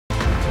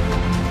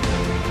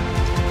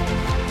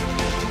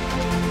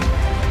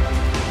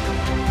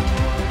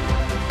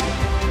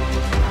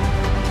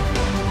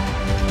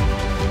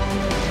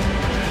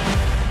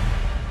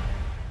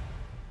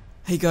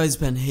Hey guys,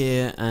 Ben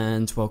here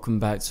and welcome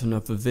back to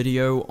another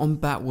video on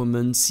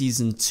Batwoman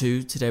Season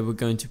 2. Today we're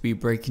going to be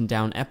breaking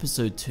down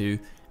Episode 2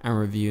 and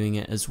reviewing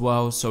it as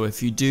well. So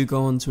if you do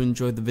go on to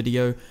enjoy the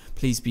video,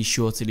 please be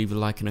sure to leave a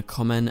like and a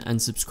comment and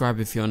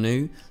subscribe if you're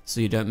new so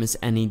you don't miss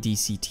any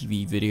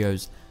DCTV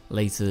videos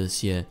later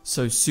this year.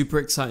 So super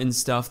exciting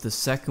stuff. The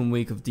second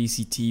week of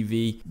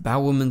DCTV,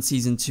 Batwoman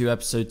Season 2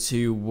 Episode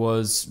 2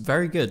 was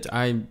very good.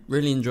 I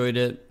really enjoyed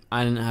it.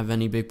 I didn't have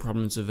any big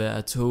problems with it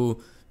at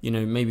all. You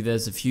know, maybe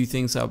there's a few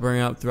things that I'll bring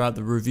up throughout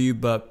the review,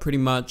 but pretty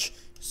much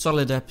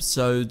solid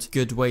episode,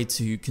 good way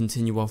to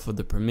continue off of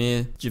the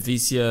premiere.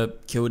 Javicia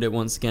killed it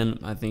once again.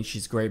 I think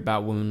she's a great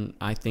Batwoman.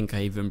 I think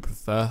I even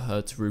prefer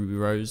her to Ruby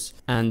Rose.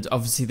 And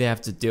obviously they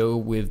have to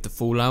deal with the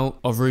fallout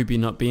of Ruby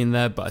not being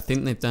there, but I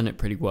think they've done it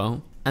pretty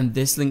well. And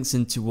this links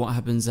into what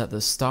happens at the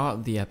start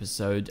of the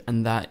episode,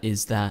 and that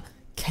is that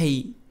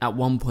Kate at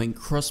one point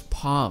crossed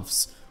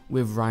paths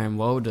with Ryan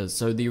Wilder.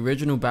 So the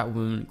original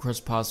Batwoman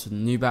crossed paths with the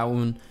new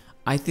Batwoman.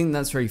 I think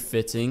that's very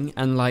fitting,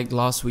 and like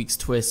last week's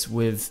twist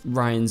with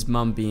Ryan's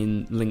mum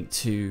being linked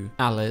to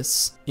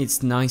Alice,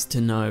 it's nice to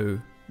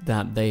know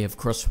that they have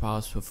crossed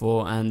paths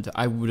before, and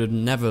I would have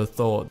never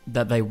thought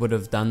that they would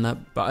have done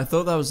that, but I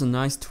thought that was a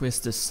nice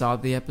twist to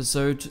start the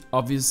episode.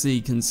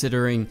 Obviously,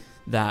 considering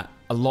that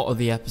a lot of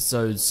the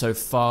episodes so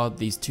far,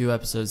 these two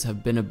episodes,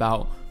 have been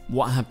about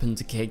what happened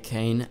to Kate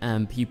Kane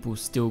and people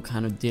still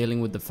kind of dealing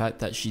with the fact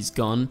that she's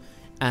gone,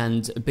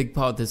 and a big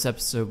part of this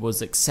episode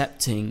was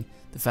accepting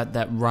the fact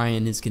that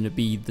Ryan is going to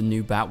be the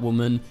new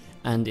Batwoman,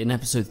 and in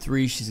episode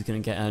 3 she's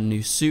going to get a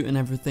new suit and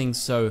everything.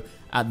 So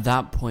at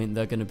that point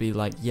they're going to be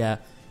like, yeah,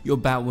 you're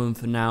Batwoman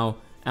for now.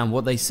 And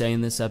what they say in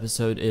this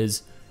episode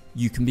is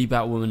you can be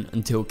Batwoman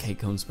until Kate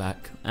comes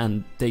back,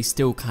 and they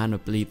still kind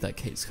of believe that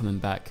Kate's coming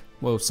back.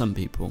 Well, some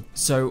people.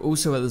 So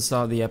also at the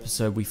start of the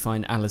episode we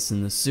find Alice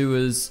in the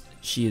sewers.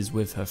 She is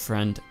with her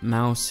friend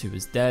Mouse, who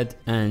is dead,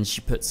 and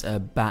she puts a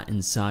bat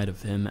inside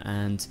of him,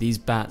 and these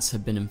bats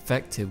have been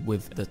infected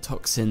with the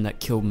toxin that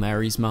killed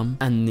Mary's mum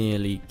and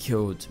nearly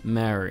killed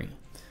Mary.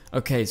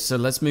 Okay, so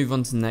let's move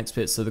on to the next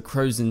bit. So the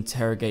crows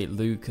interrogate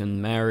Luke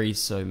and Mary.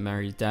 So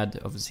Mary's dad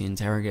obviously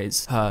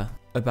interrogates her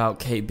about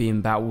Kate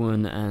being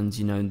Batwoman and,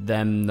 you know,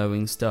 them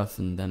knowing stuff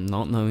and them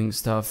not knowing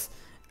stuff.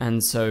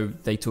 And so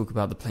they talk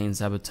about the plane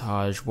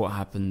sabotage, what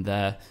happened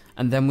there.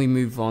 And then we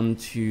move on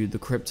to the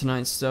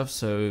Kryptonite stuff.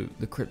 So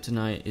the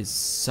Kryptonite is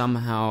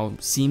somehow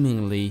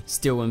seemingly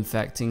still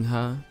infecting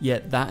her.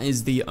 Yet that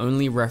is the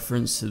only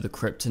reference to the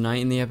Kryptonite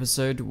in the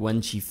episode,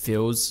 when she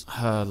feels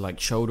her like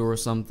shoulder or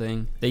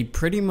something. They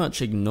pretty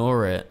much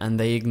ignore it, and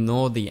they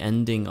ignore the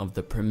ending of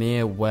the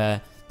premiere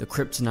where the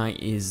Kryptonite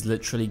is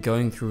literally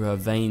going through her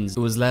veins.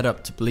 It was led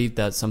up to believe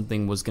that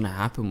something was going to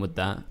happen with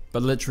that,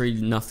 but literally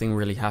nothing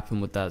really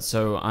happened with that.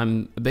 So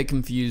I'm a bit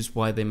confused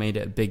why they made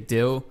it a big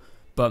deal,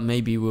 but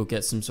maybe we'll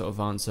get some sort of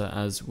answer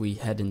as we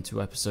head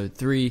into episode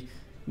 3,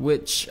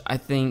 which I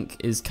think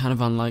is kind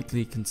of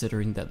unlikely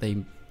considering that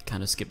they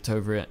kind of skipped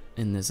over it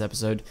in this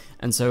episode.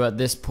 And so at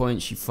this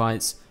point she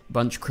fights a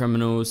bunch of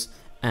criminals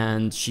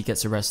and she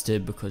gets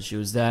arrested because she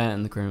was there,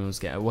 and the criminals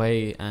get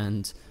away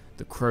and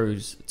the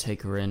crows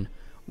take her in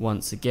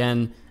once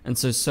again. And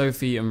so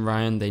Sophie and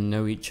Ryan, they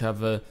know each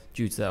other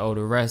due to their old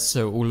arrest,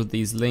 so all of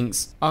these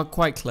links are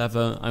quite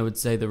clever. I would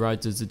say the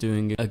writers are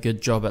doing a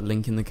good job at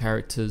linking the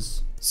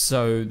characters.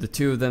 So the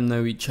two of them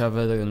know each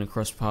other, they're going to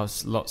cross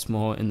paths lots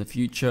more in the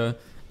future,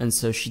 and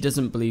so she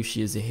doesn't believe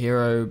she is a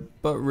hero,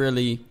 but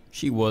really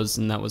she was,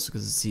 and that was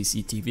because of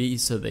CCTV,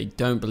 so they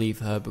don't believe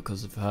her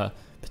because of her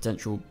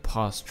potential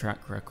past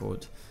track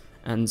record.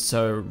 And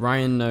so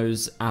Ryan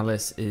knows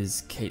Alice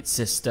is Kate's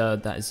sister.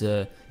 That is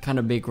a kind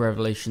of big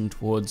revelation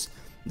towards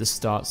the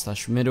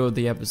start/middle of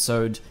the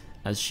episode,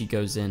 as she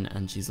goes in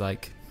and she's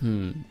like,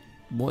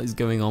 what is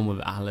going on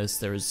with Alice?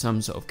 There is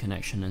some sort of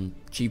connection, and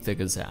she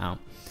figures it out.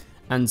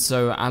 And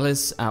so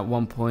Alice at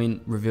one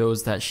point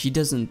reveals that she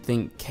doesn't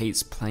think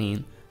Kate's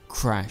plane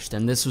crashed,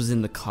 and this was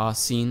in the car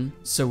scene.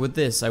 So with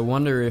this, I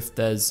wonder if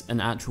there's an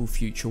actual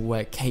future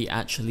where Kate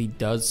actually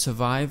does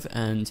survive,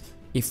 and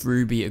if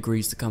Ruby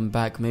agrees to come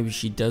back, maybe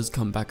she does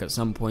come back at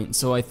some point.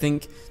 So I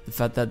think the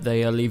fact that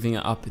they are leaving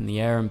it up in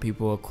the air and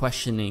people are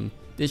questioning,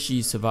 did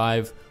she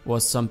survive, while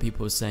some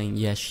people are saying,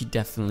 yes, she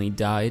definitely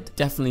died,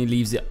 definitely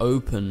leaves it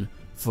open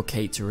for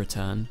Kate to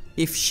return,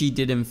 if she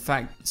did in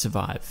fact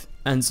survive.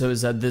 And so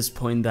it's at this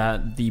point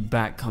that the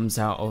bat comes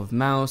out of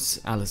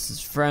Mouse,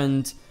 Alice's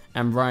friend,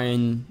 and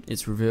Ryan,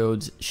 it's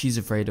revealed, she's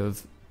afraid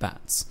of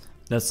bats.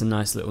 That's a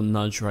nice little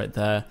nudge right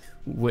there,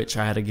 which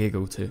I had a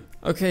giggle to.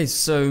 Okay,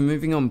 so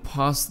moving on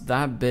past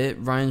that bit,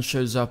 Ryan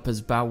shows up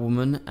as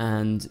Batwoman,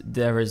 and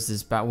there is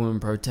this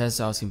Batwoman protest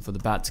asking for the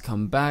bat to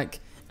come back.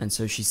 And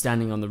so she's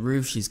standing on the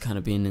roof, she's kind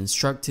of being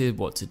instructed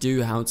what to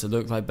do, how to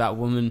look like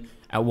Batwoman.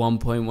 At one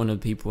point, one of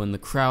the people in the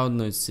crowd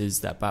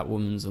notices that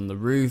Batwoman's on the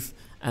roof,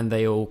 and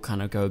they all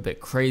kind of go a bit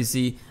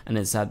crazy. And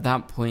it's at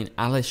that point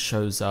Alice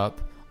shows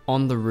up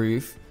on the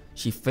roof.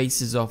 She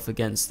faces off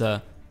against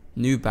the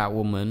new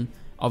Batwoman.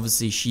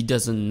 Obviously she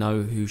doesn't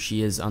know who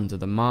she is under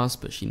the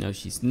mask, but she knows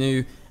she's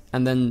new.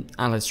 And then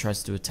Alice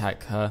tries to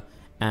attack her,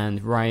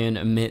 and Ryan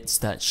admits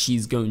that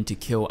she's going to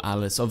kill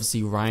Alice.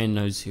 Obviously Ryan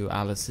knows who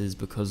Alice is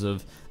because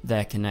of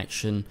their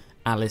connection.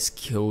 Alice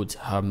killed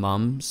her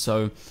mum,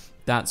 so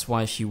that's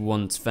why she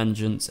wants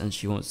vengeance and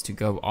she wants to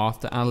go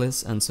after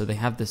Alice. And so they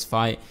have this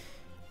fight.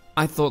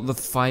 I thought the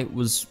fight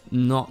was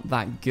not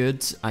that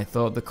good. I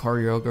thought the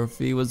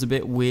choreography was a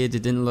bit weird.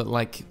 It didn't look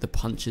like the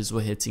punches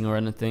were hitting or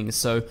anything.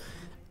 So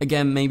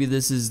again, maybe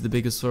this is the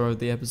biggest flaw of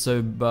the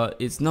episode, but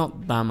it's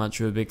not that much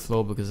of a big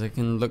flaw because I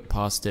can look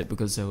past it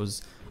because there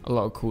was a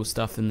lot of cool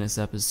stuff in this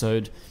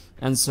episode.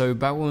 And so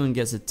Batwoman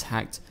gets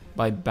attacked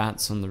by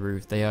bats on the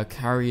roof. They are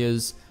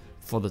carriers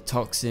for the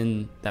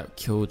toxin that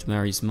killed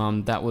Mary's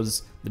mum. That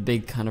was the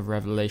big kind of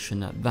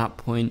revelation at that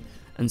point.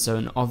 And so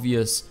an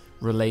obvious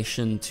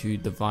relation to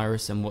the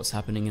virus and what's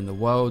happening in the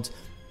world.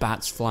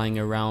 Bats flying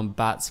around,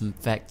 bats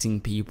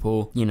infecting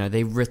people. You know,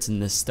 they've written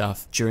this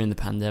stuff during the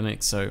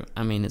pandemic, so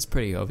I mean, it's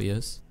pretty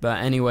obvious. But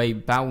anyway,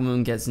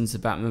 Batwoman gets into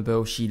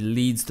Batmobile. She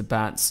leads the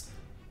bats,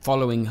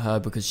 following her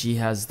because she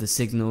has the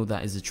signal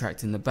that is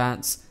attracting the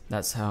bats.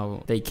 That's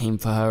how they came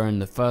for her in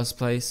the first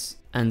place.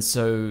 And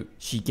so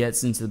she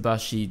gets into the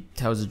bus. She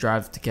tells the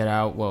driver to get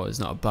out. Well, it's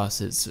not a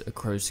bus, it's a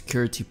Crow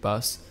security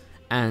bus.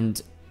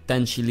 And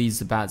then she leads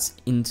the bats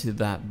into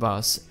that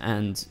bus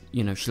and,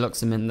 you know, she locks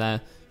them in there.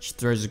 She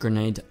throws a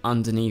grenade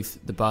underneath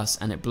the bus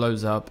and it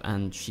blows up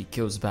and she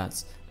kills the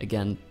bats.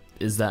 Again,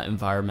 is that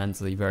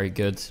environmentally very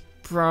good?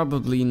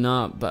 Probably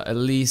not, but at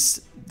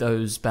least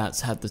those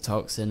bats had the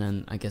toxin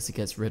and I guess it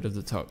gets rid of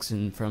the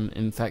toxin from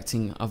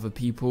infecting other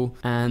people.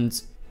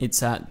 And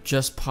it's at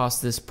just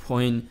past this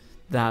point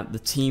that the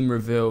team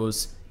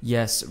reveals,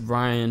 yes,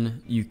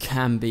 Ryan, you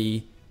can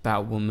be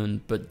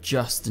Batwoman, but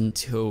just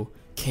until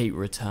Kate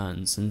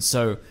returns. And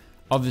so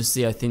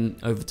obviously I think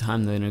over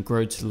time they're going to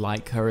grow to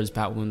like her as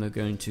Batwoman. They're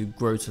going to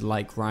grow to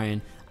like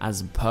Ryan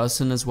as a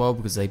person as well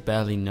because they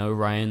barely know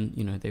Ryan.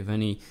 You know, they've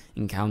only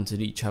encountered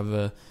each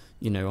other,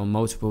 you know, on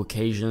multiple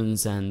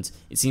occasions, and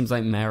it seems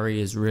like Mary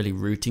is really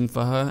rooting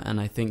for her, and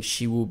I think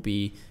she will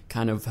be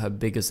kind of her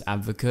biggest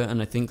advocate,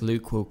 and I think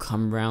Luke will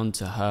come round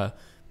to her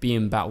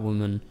being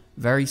Batwoman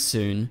very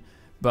soon.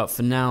 But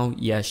for now,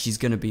 yeah, she's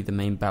going to be the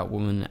main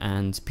Batwoman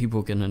and people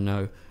are going to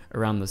know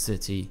around the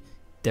city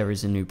there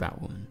is a new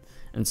Batwoman.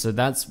 And so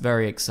that's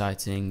very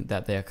exciting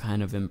that they're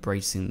kind of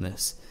embracing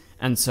this.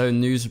 And so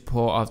news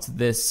report after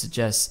this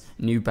suggests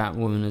new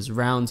Batwoman is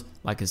around.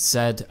 Like I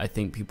said, I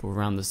think people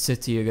around the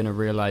city are going to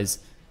realize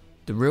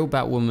the real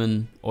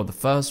Batwoman, or the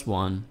first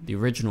one, the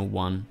original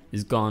one,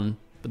 is gone,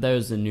 but there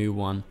is a new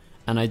one.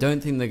 And I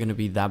don't think they're going to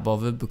be that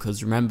bothered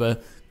because remember,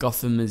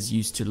 Gotham is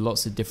used to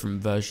lots of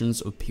different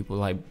versions of people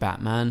like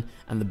Batman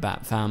and the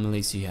Bat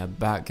family. So you have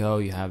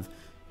Batgirl, you have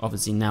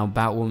obviously now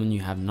Batwoman, you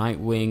have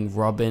Nightwing,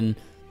 Robin.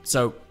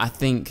 So I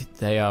think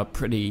they are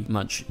pretty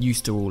much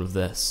used to all of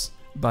this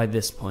by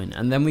this point.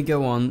 And then we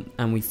go on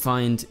and we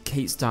find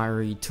Kate's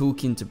diary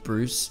talking to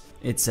Bruce.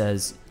 It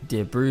says,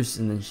 "Dear Bruce,"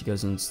 and then she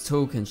goes on to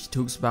talk and she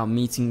talks about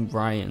meeting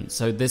Ryan.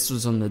 So this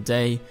was on the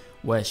day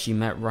where she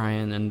met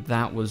Ryan, and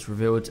that was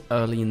revealed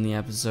early in the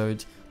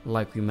episode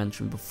like we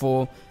mentioned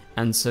before.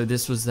 And so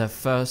this was their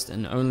first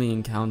and only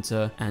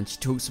encounter, and she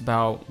talks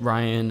about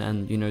Ryan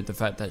and, you know, the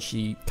fact that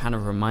she kind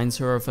of reminds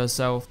her of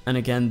herself. And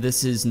again,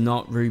 this is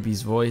not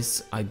Ruby's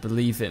voice. I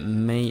believe it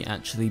may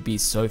actually be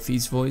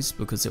Sophie's voice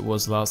because it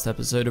was last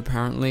episode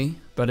apparently.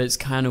 But it's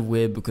kind of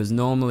weird because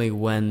normally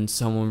when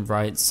someone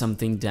writes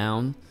something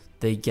down,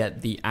 they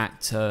get the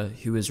actor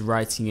who is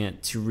writing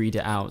it to read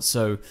it out.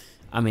 So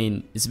I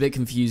mean, it's a bit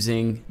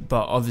confusing,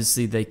 but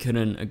obviously they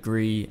couldn't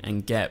agree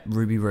and get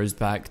Ruby Rose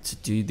back to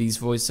do these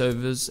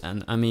voiceovers.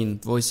 And I mean,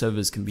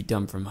 voiceovers can be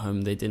done from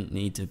home. They didn't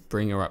need to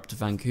bring her up to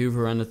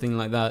Vancouver or anything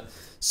like that.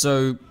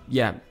 So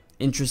yeah,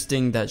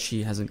 interesting that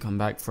she hasn't come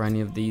back for any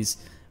of these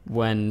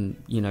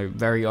when, you know,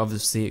 very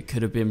obviously it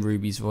could have been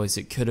Ruby's voice.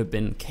 It could have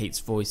been Kate's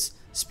voice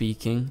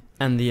speaking.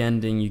 And the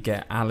ending, you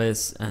get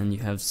Alice and you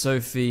have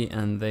Sophie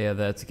and they are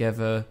there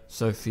together.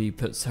 Sophie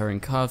puts her in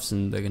cuffs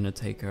and they're gonna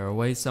take her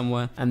away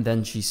somewhere, and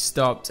then she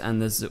stopped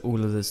and there's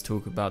all of this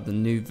talk about the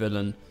new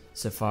villain,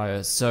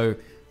 Sapphire. So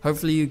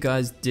hopefully you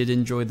guys did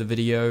enjoy the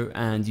video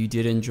and you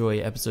did enjoy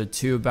episode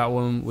 2 of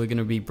Batwoman. We're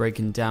gonna be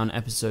breaking down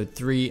episode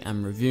 3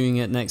 and reviewing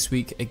it next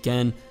week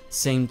again,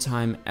 same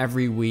time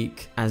every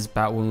week as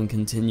Batwoman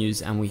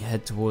continues and we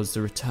head towards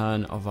the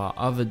return of our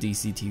other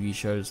DC TV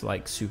shows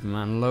like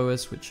Superman and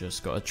Lois, which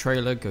just got a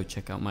trailer. Go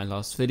check out my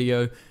last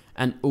video.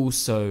 And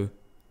also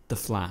The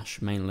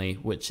Flash mainly,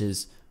 which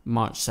is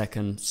March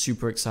 2nd.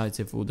 Super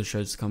excited for all the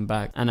shows to come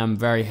back, and I'm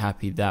very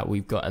happy that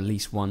we've got at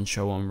least one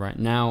show on right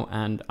now,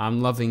 and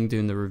I'm loving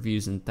doing the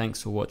reviews, and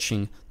thanks for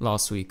watching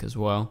last week as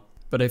well.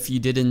 But if you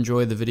did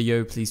enjoy the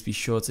video, please be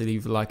sure to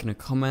leave a like and a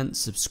comment,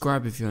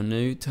 subscribe if you're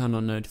new, turn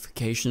on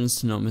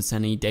notifications to not miss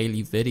any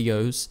daily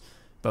videos.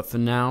 But for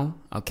now,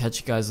 I'll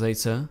catch you guys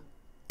later.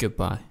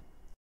 Goodbye.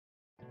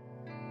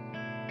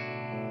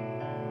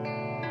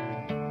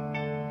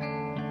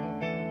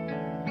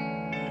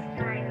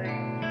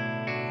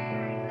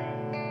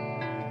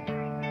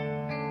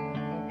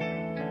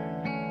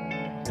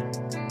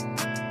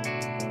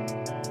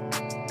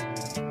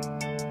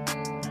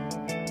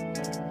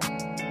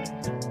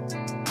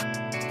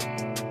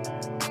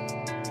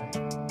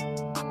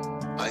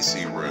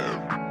 spicy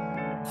room.